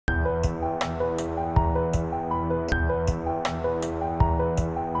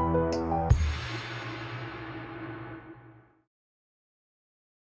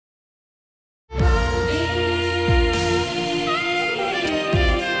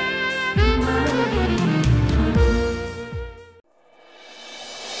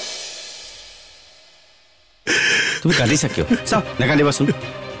তুমি কান্দিছা কিয় চাও নাকান্দিবাচোন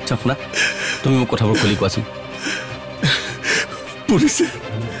চাও শুনা তুমি মোক কথাবোৰ খুলি কোৱাচোন পুলিচে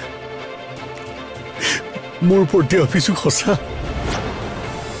মোৰ ওপৰত দিয়া অভিযোগ সঁচা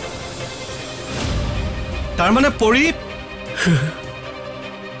তাৰমানে পৰি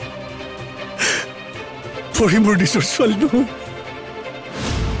মোৰ নিজৰ ছোৱালী নহয়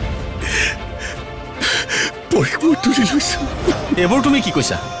পৰীক মই তুলি লৈছো এইবোৰ তুমি কি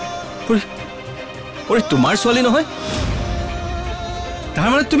কৈছা পৰি তোমাৰ ছোৱালী নহয়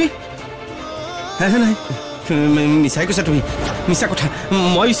তাৰমানে তুমি নাই মিছাই কৈছা তুমি মিছা কথা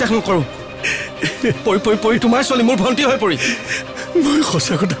মই বিশ্বাস নকৰোঁ পৰি তোমাৰ ছোৱালী মোৰ ভণ্টি হৈ পৰি মই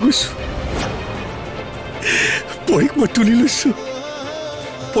সঁচা কথা কৈছো পৰীক মই তুলি লৈছো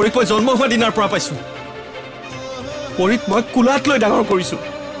পৰীক মই জন্ম হোৱা দিনাৰ পৰা পাইছো পৰীক মই কোলাত লৈ ডাঙৰ কৰিছো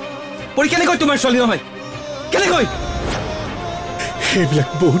পৰী কেনেকৈ তোমাৰ ছোৱালী নহয় কেনেকৈ সেইবিলাক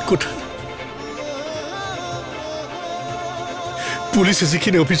বহুত কথা পুলিচে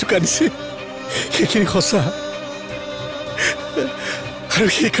যিখিনি অভিযোগ আনিছে সেইখিনি সঁচা আৰু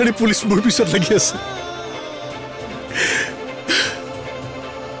সেইকাৰণে পুলিচ মোৰ পিছত লাগি আছে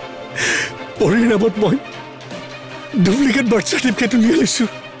পৰীৰ নামত মই ডুপ্লিকেট বাৰ্থ চাৰ্টিফিকেট উলিয়াই লৈছো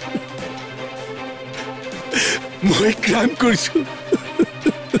মই ক্ৰাইম কৰিছো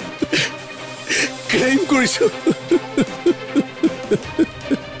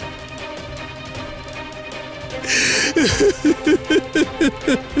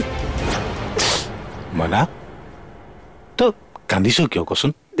মনা তো কান্দিছ কিয়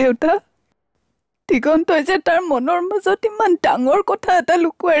কচোন দেউতা দিগন্তই যে তাৰ মনৰ মাজত ইমান ডাঙৰ কথা এটা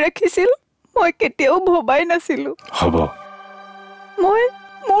লুকুৱাই ৰাখিছিল মই কেতিয়াও ভবাই নাছিলো হ'ব মই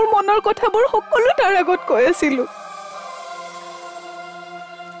মোৰ মনৰ কথাবোৰ সকলো তাৰ আগত কৈ আছিলো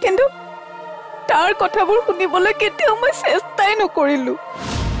কিন্তু তাৰ কথাবোৰ শুনিবলৈ কেতিয়াও মই চেষ্টাই নকৰিলো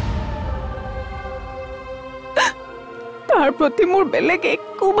তাৰ প্ৰতি মোৰ বেলেগ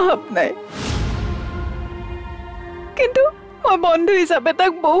একো ভাৱ নাই কিন্তু মই বন্ধু হিচাপে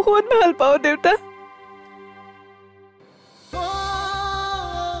তাক বহুত ভাল পাওঁ দেউতা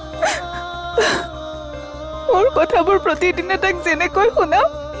মোৰ কথাবোৰ প্ৰতিদিনে তাক যেনেকৈ শুনাও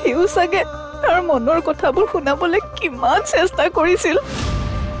সিও চাগে তাৰ মনৰ কথাবোৰ শুনাবলৈ কিমান চেষ্টা কৰিছিল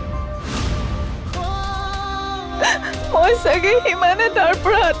মই চাগে সিমানে তাৰ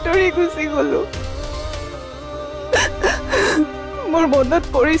পৰা আঁতৰি গুচি গলো মোৰ মনত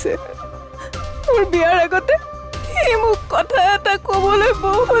পৰিছে মোৰ বিয়াৰ আগতে সি মোক কথা এটা ক'বলৈ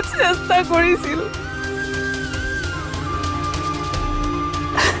বহুত চেষ্টা কৰিছিল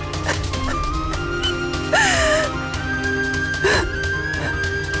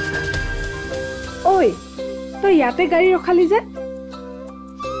ঐ তই ইয়াতে গাড়ী ৰখালি যে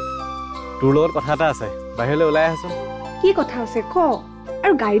তোৰ লগত কথা এটা আছে বাহিৰলৈ ওলাই আহচোন কি কথা আছে ক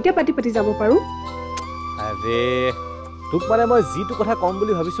আৰু গাড়ীতে পাতি পাতি যাব পাৰো আৰে তোক মানে মই যিটো কথা কম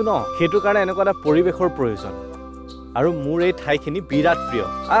বুলি ভাবিছো ন সেইটো কাৰণে এনেকুৱা এটা পৰিৱেশৰ প্ৰয়োজন আৰু মোৰ এই ঠাইখিনি বিৰাট প্ৰিয়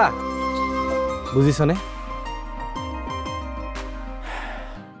বুজিছনে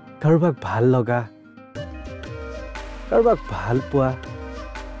কাৰোবাক ভাল লগা কাৰোবাক ভাল পোৱা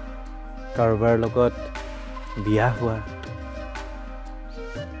কাৰোবাৰ লগত বিয়া হোৱা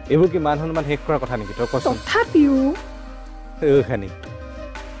এইবোৰ কি মান সন্মান শেষ কৰাৰ কথা নেকি তই কচোন তথাপিও খানি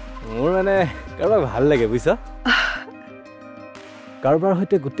মোৰ মানে কাৰোবাক ভাল লাগে বুজিছ কাৰোবাৰ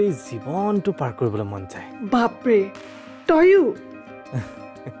সৈতে গোটেই জীৱনটো পাৰ কৰিবলৈ মন যায় বাপৰে তয়ো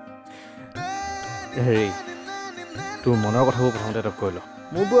হেৰি তোৰ মনৰ কথাবোৰ প্ৰথমতে তই কৈ ল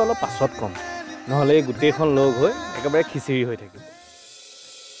মোৰবোৰ অলপ পাছত কম নহ'লে এই গোটেইখন লগ হৈ একেবাৰে খিচিৰি হৈ থাকিব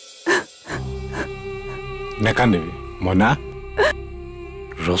নেকান্দিবি মনা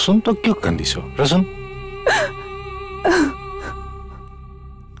ৰচোন তই কিয় কান্দিছ ৰচোন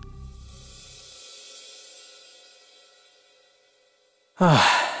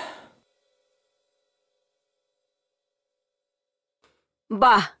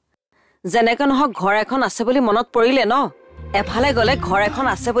বাহ যেনেকৈ নহওক ঘৰ এখন আছে বুলি মনত পৰিলে ন এফালে গ'লে ঘৰ এখন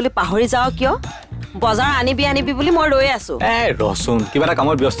আছে বুলি পাহৰি যাও কিয় বজাৰ আনিবি বুলি মই ৰৈ আছো ৰচোন কিবা এটা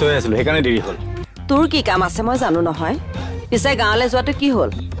কামত ব্যস্ত হৈ আছিলো সেইকাৰণে দেৰি হ'ল তোৰ কি কাম আছে মই জানো নহয় পিছে গাঁৱলৈ যোৱাটো কি হ'ল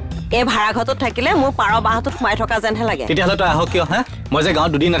এই ভাড়া ঘৰটোত থাকিলে মোৰ পাৰ বাহঁতত সোমাই থকা যেনহে লাগে তেতিয়াহ'লে তই আহ কিয় হা মই যে গাঁৱত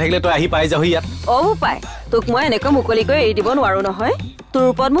দুদিন নাথাকিলে তই আহি পাই যাহি ইয়াত পাই তোক মই এনেকৈ মুকলিকৈ এৰি দিব নোৱাৰো নহয় তোৰ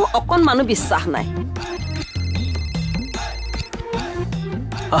ওপৰত মোৰ অকণমানো বিশ্বাস নাই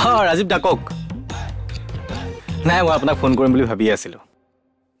ৰাজীৱ ডাকক নাই মই আপোনাক ফোন কৰিম বুলি ভাবি আছিলো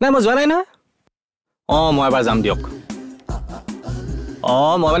নাই মই যোৱা নাই নহয় মই এবাৰ যাম দিয়ক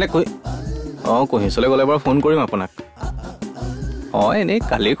মই মানে কহিঁচলৈ গ'লে বাৰু ফোন কৰিম আপোনাক এনেই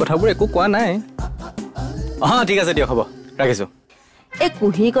কালিৰ কথাবোৰ একো কোৱা নাই ঠিক আছে দিয়ক হ'ব ৰাখিছোঁ এই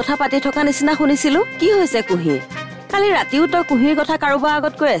কুঁহি কথা পাতি থকা নিচিনা শুনিছিলো কি হৈছে কুঁহি কালি ৰাতিও তই কুঁহিৰ কথা কাৰোবাৰ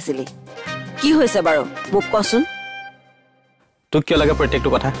আগত কৈ আছিলি কি হৈছে বাৰু মোক কচোন তোক কিয় লাগে প্ৰত্যেকটো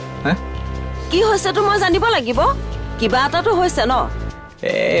কথা হা কি হৈছে তো মই জানিব লাগিব কিবা এটাতো হৈছে ন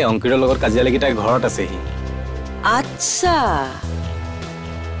এই অংকিতৰ লগত কাজিয়া লাগি তাই ঘৰত আছেহি আচ্ছা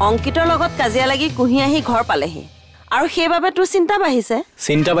অংকিতৰ লগত কাজিয়া লাগি কুঁহি আহি ঘৰ পালেহি আৰু সেইবাবে তোৰ চিন্তা বাঢ়িছে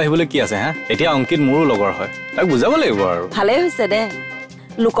চিন্তা বাঢ়িবলৈ কি আছে হা এতিয়া অংকিত মোৰো লগৰ হয় তাক বুজাব লাগিব আৰু ভালেই হৈছে দে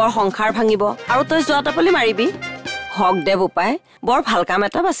লোকৰ সংসাৰ ভাঙিব আৰু তই যোৱা টাপলি মাৰিবি হক দে উপায় বৰ ভাল কাম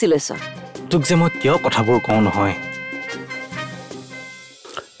এটা বাছি লৈছ তোক যে মই কিয় কথাবোৰ কওঁ নহয়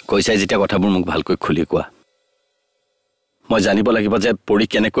কৈছাই যেতিয়া কথাবোৰ মোক ভালকৈ খুলি কোৱা মই জানিব লাগিব যে পৰি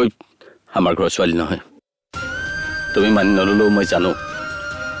কেনেকৈ আমাৰ ঘৰৰ ছোৱালী নহয় তুমি মানি নললেও মই জানো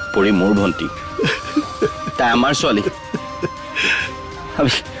পৰি মোৰ ভণ্টি তাই আমাৰ ছোৱালী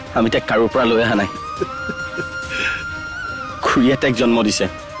আমি তাইক কাৰোৰ পৰা লৈ অহা নাই খুৰীয়ে তাইক জন্ম দিছে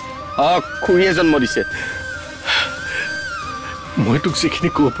খুৰীয়ে জন্ম দিছে মই তোক যিখিনি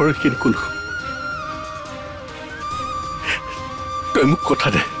ক'ব পাৰো সেইখিনি ক'লো তই মোক কথা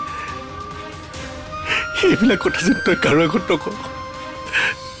দে এইবিলাক কথা যেন তই কাৰো আগত নক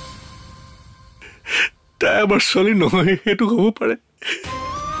তাই আমাৰ ছোৱালী নহয় সেইটো হ'ব পাৰে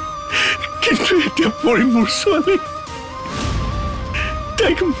কিন্তু এতিয়া পৰি মোৰ ছোৱালী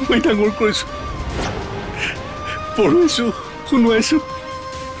তাইক মই ডাঙৰ কৰিছো পঢ়ুৱাইছো শুনোৱাইছো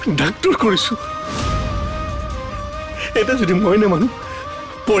ডাক্তৰ কৰিছো এটা যদি মই নামানো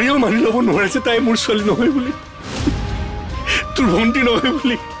পৰিও মানি ল'ব নোৱাৰে যে তাই মোৰ ছোৱালী নহয় বুলি তোৰ ভণ্টি নহয়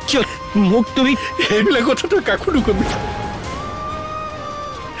বুলি কিয় মোক তুমি এইবিলাক কথা তই কাকো নকবি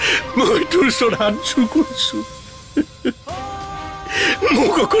মই তোৰ ওচৰত হাত জোৰ কৰিছো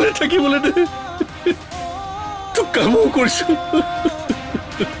মোক অকলে থাকিবলৈ দে তোক কামো কৰিছো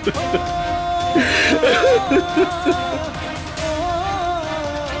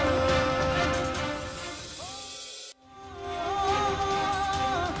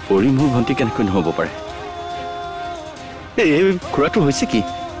পৰি মোৰ ভণ্টি কেনেকৈ নহ'ব পাৰে এই খুৰাটো হৈছে কি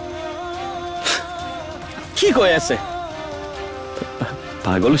কি কৈ আছে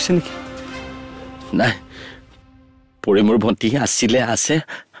পাগল হৈছে নেকি নাই পৰি মোৰ ভণ্টি আছিলে আছে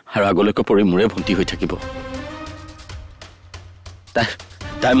আৰু আগলৈকে পৰি মোৰে ভণ্টি হৈ থাকিব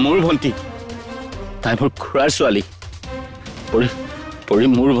তাই মোৰ ভণ্টি তাই মোৰ খুৰাৰ ছোৱালী পৰি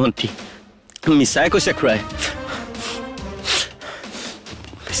মোৰ ভণ্টি মিছাই কৈছে খুৰাই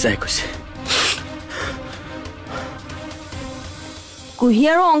মিছাই কৈছে কুঁহি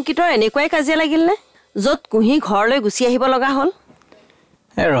আৰু অংকিতৰ এনেকুৱাই কাজিয়া লাগিল নে য'ত কুঁহি ঘৰলৈ গুচি আহিব লগা হ'ল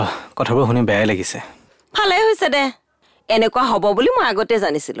কথাবোৰ শুনি বেয়াই লাগিছে ভালেই হৈছে দে এনেকুৱা হ'ব বুলি মই আগতে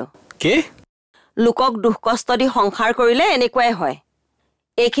জানিছিলো কি লোকক দুখ কষ্ট দি সংসাৰ কৰিলে এনেকুৱাই হয়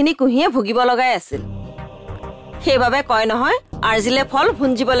এইখিনি কুঁহিয়ে ভুগিব লগাই আছিল সেইবাবে কয় নহয় আৰ্জিলে ফল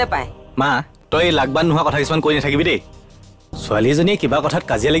ভুঞ্জিবলৈ পায় মা তই লাগবান নোহোৱা কথা কিছুমান কৈ নাথাকিবি দেই ছোৱালী এজনীয়ে কিবা কথাত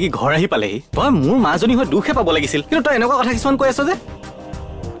কাজিয়া লাগি ঘৰ আহি পালেহি তই মোৰ মাজনী হৈ দুখে পাব লাগিছিল কিন্তু তই এনেকুৱা কথা কিছুমান কৈ আছ যে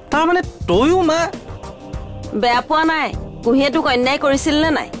তাৰমানে তয়ো মা বেয়া পোৱা নাই কুঁহিয়ে তোক অন্যায় কৰিছিল নে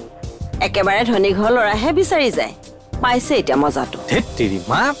নাই একেবাৰে ধনী ঘৰ ল'ৰাহে বিচাৰি যায় পাইছে এতিয়া মজাটো ধেত তেৰি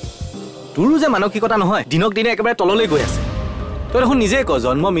মা তোৰো যে মানসিকতা নহয় দিনক দিনে একেবাৰে তললৈ গৈ আছে তই দেখোন নিজে ক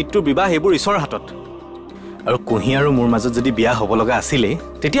জন্ম মৃত্যু বিবাহ এইবোৰ ঈশ্বৰৰ হাতত আৰু কুঁহি আৰু মোৰ মাজত যদি বিয়া হ'ব লগা আছিলে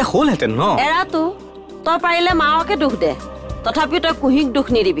তেতিয়া হ'লহেঁতেন ন এৰাটো তই পাৰিলে মাকে দুখ দে তথাপিও তই কুঁহিক দুখ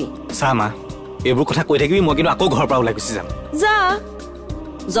নিদিবি চা মা এইবোৰ কথা কৈ থাকিবি মই কিন্তু আকৌ ঘৰৰ পৰা ওলাই গুচি যাম যা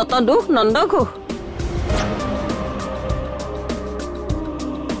যত দুখ নন্দ ঘোষ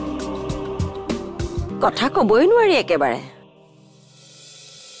কথা কবই নোৱাৰি একেবাৰে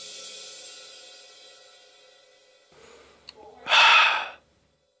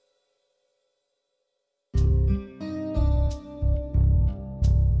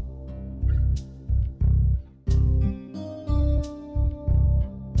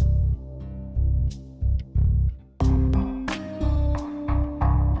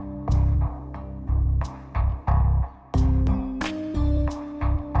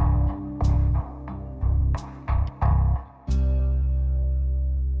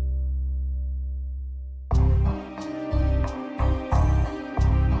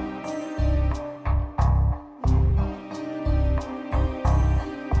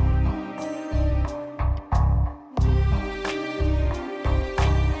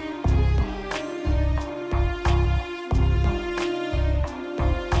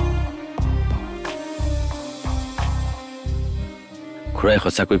খুৰাই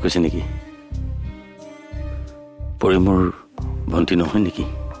সঁচাকৈ কৈছে নেকি পৰি মোৰ ভণ্টি নহয় নেকি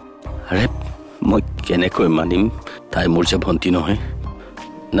আৰে মই কেনেকৈ মানিম তাই মোৰ যে ভণ্টি নহয়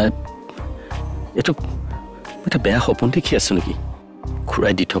নাই এইটো এটা বেয়া সপোন দেখি আছো নেকি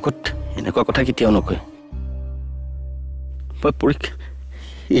খুৰাই দি থকত এনেকুৱা কথা কেতিয়াও নকয় মই পৰীক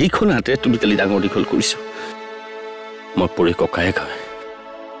এইখন হাতে তুমি কালি ডাঙৰ দীঘল কৰিছো মই পৰী ককায়েক হয়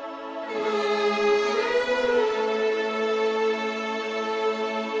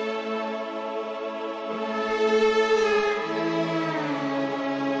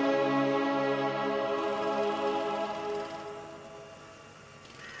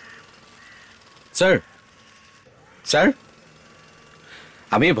স্যাৰ স্যাৰ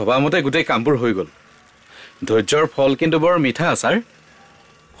আমি ভবামতে গোটেই কামবোৰ হৈ গ'ল ধৈৰ্যৰ ফল কিন্তু বৰ মিঠা স্যাৰ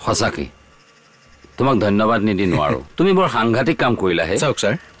সঁচাকৈ তোমাক ধন্যবাদ নিদি নোৱাৰো তুমি বৰ সাংঘাতিক কাম কৰিলাহে চাওক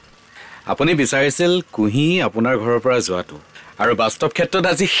স্যাৰ আপুনি বিচাৰিছিল কুহি আপোনাৰ ঘৰৰ পৰা যোৱাটো আৰু বাস্তৱ ক্ষেত্ৰত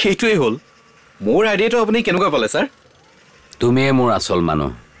আজি সেইটোৱেই হ'ল মোৰ আইডিয়াটো আপুনি কেনেকুৱা পালে স্যাৰ তুমিয়ে মোৰ আচল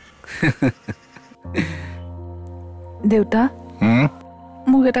মানুহ দেউতা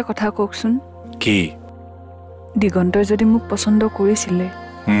মোক এটা কথা কওকচোন কি দিগন্তই যদি মোক পছন্দ কৰিছিলে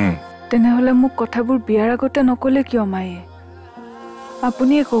তেনেহ'লে মোক কথাবোৰ বিয়াৰ আগতে নকলে কিয় মায়ে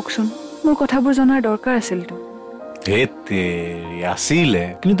আপুনিয়ে কওকচোন মোৰ কথাবোৰ জনাৰ দৰকাৰ আছিলতো আছিলে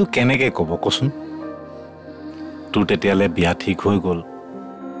কিন্তু কেনেকে ক'ব কচোন তোৰ তেতিয়ালে বিয়া ঠিক হৈ গ'ল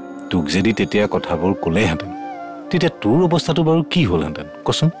তোক যদি তেতিয়া কথাবোৰ ক'লেহেঁতেন তেতিয়া তোৰ অৱস্থাটো বাৰু কি হ'লহেঁতেন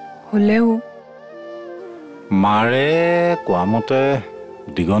কচোন হ'লেও মাৰে কোৱা মতে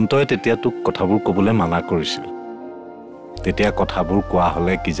দিগন্তই তেতিয়া তোক কথাবোৰ ক'বলৈ মানা কৰিছিল তেতিয়া কথাবোৰ কোৱা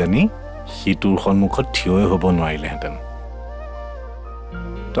হ'লে কিজানি সি তোৰ সন্মুখত থিয়ই হ'ব নোৱাৰিলেহেঁতেন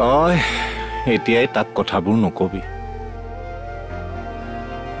তই এতিয়াই তাক কথাবোৰ নকবি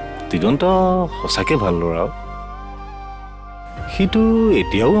দিগন্ত সঁচাকে ভাল ল'ৰা সিটো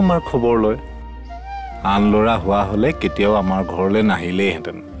এতিয়াও আমাৰ খবৰ লয় আন ল'ৰা হোৱা হ'লে কেতিয়াও আমাৰ ঘৰলৈ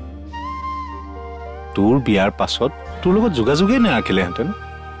নাহিলেইহেঁতেন তোৰ বিয়াৰ পাছত তোৰ লগত যোগাযোগেই নাৰাখিলেহেঁতেন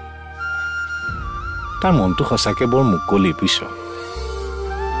তাৰ মনটো সঁচাকে বৰ মুকলি বুইছ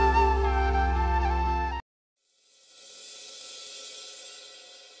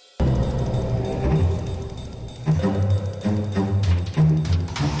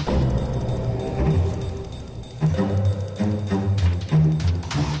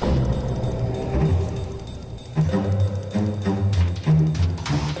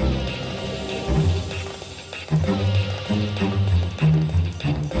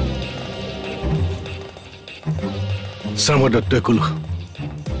স্যাৰ মই দত্তই ক'লো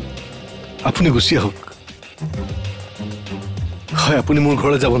আপুনি গুচি আহক হয় আপুনি মোৰ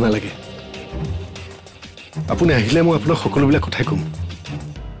ঘৰলৈ যাব নালাগে আপুনি আহিলে মই আপোনাক সকলোবিলাক কথাই ক'ম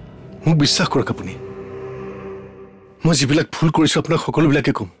মোক বিশ্বাস কৰক আপুনি মই যিবিলাক ভুল কৰিছোঁ আপোনাক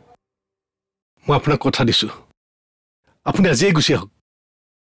সকলোবিলাকে ক'ম মই আপোনাক কথা দিছোঁ আপুনি আজিয়ে গুচি আহক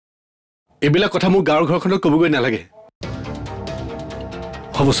এইবিলাক কথা মোৰ গাঁৱৰ ঘৰখনত ক'বগৈ নালাগে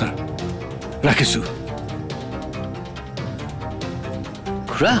হ'ব ছাৰ ৰাখিছোঁ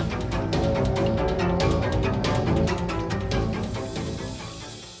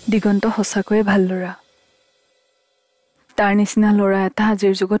দিগন্ত সঁচাকৈয়ে ভাল ল'ৰা তাৰ নিচিনা ল'ৰা এটা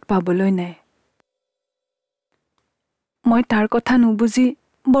আজিৰ যুগত পাবলৈ নাই মই তাৰ কথা নুবুজি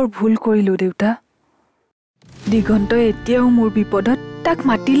বৰ ভুল কৰিলোঁ দেউতা দিগন্তই এতিয়াও মোৰ বিপদত তাক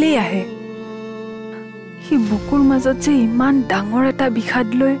মাতিলেই আহে সি বুকুৰ মাজত যে ইমান ডাঙৰ এটা বিষাদ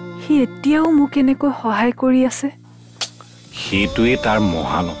লৈ সি এতিয়াও মোক এনেকৈ সহায় কৰি আছে সেইটোৱে তাৰ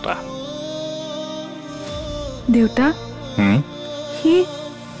মহানতা দেউতা সি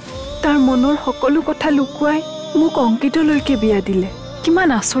তাৰ মনৰ সকলো কথা লুকুৱাই মোক অংকিতলৈকে বিয়া দিলে কিমান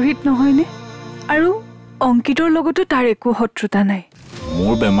আচৰিত নহয়নে আৰু অংকিতৰ লগতো তাৰ একো শত্ৰুতা নাই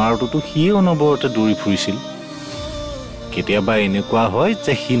মোৰ বেমাৰটোতো সি অনবৰতে দৌৰি ফুৰিছিল কেতিয়াবা এনেকুৱা হয়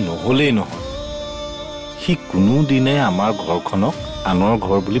যে সি নহ'লেই নহয় সি কোনোদিনে আমাৰ ঘৰখনক আনৰ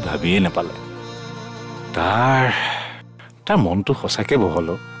ঘৰ বুলি ভাবিয়ে নাপালে তাৰ মনটো সঁচাকে বহল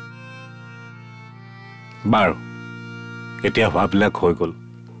বাৰু এতিয়া হোৱাবিলাক হৈ গ'ল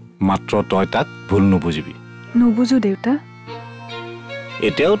মাত্ৰ তই তাক ভুল নুবুজিবি নুবুজো দেউতা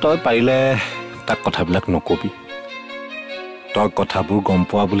এতিয়াও তই পাৰিলে তাক কথাবিলাক নকবি তই কথাবোৰ গম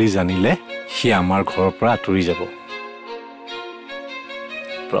পোৱা বুলি জানিলে সি আমাৰ ঘৰৰ পৰা আঁতৰি যাব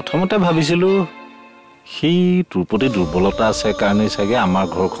প্ৰথমতে ভাবিছিলোঁ সি তোৰ প্ৰতি দুৰ্বলতা আছে কাৰণে চাগে আমাৰ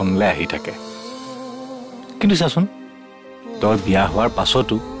ঘৰখনলৈ আহি থাকে কিন্তু চাচোন তই বিয়া হোৱাৰ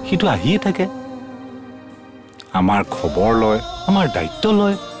পাছতো সিটো আহিয়ে থাকে আমাৰ খবৰ লয় আমাৰ দায়িত্ব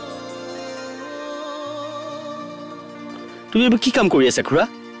লয় তুমি এবাৰ কি কাম কৰি আছা খুৰা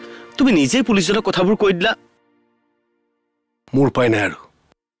তুমি নিজেই পুলিচজনক কথাবোৰ কৈ দিলা মোৰ উপায় নাই আৰু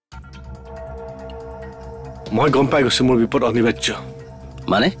মই গম পাই গৈছো মোৰ বিপদ অনিবাৰ্য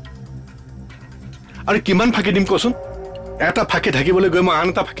মানে আৰু কিমান ফাঁকি দিম কচোন এটা ফাঁকি ঢাকিবলৈ গৈ মই আন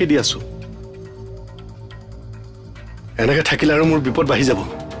এটা ফাঁকি দি আছো এনেকৈ থাকিলে আৰু মোৰ বিপদ বাঢ়ি যাব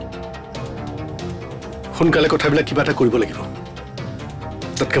সোনকালে কথাবিলাক কিবা এটা কৰিব লাগিব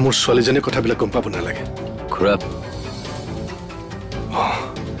তাতকৈ মোৰ ছোৱালীজনীৰ কথাবিলাক গম পাব নালাগে খুৰা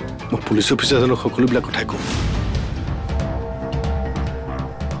মই পুলিচ অফিচাৰজনক সকলোবিলাক কথাই ক'ম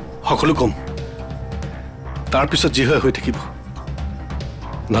সকলো ক'ম তাৰপিছত যি হয় হৈ থাকিব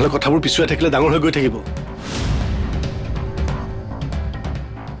নহ'লে কথাবোৰ পিছুৱাই থাকিলে ডাঙৰ হৈ গৈ থাকিব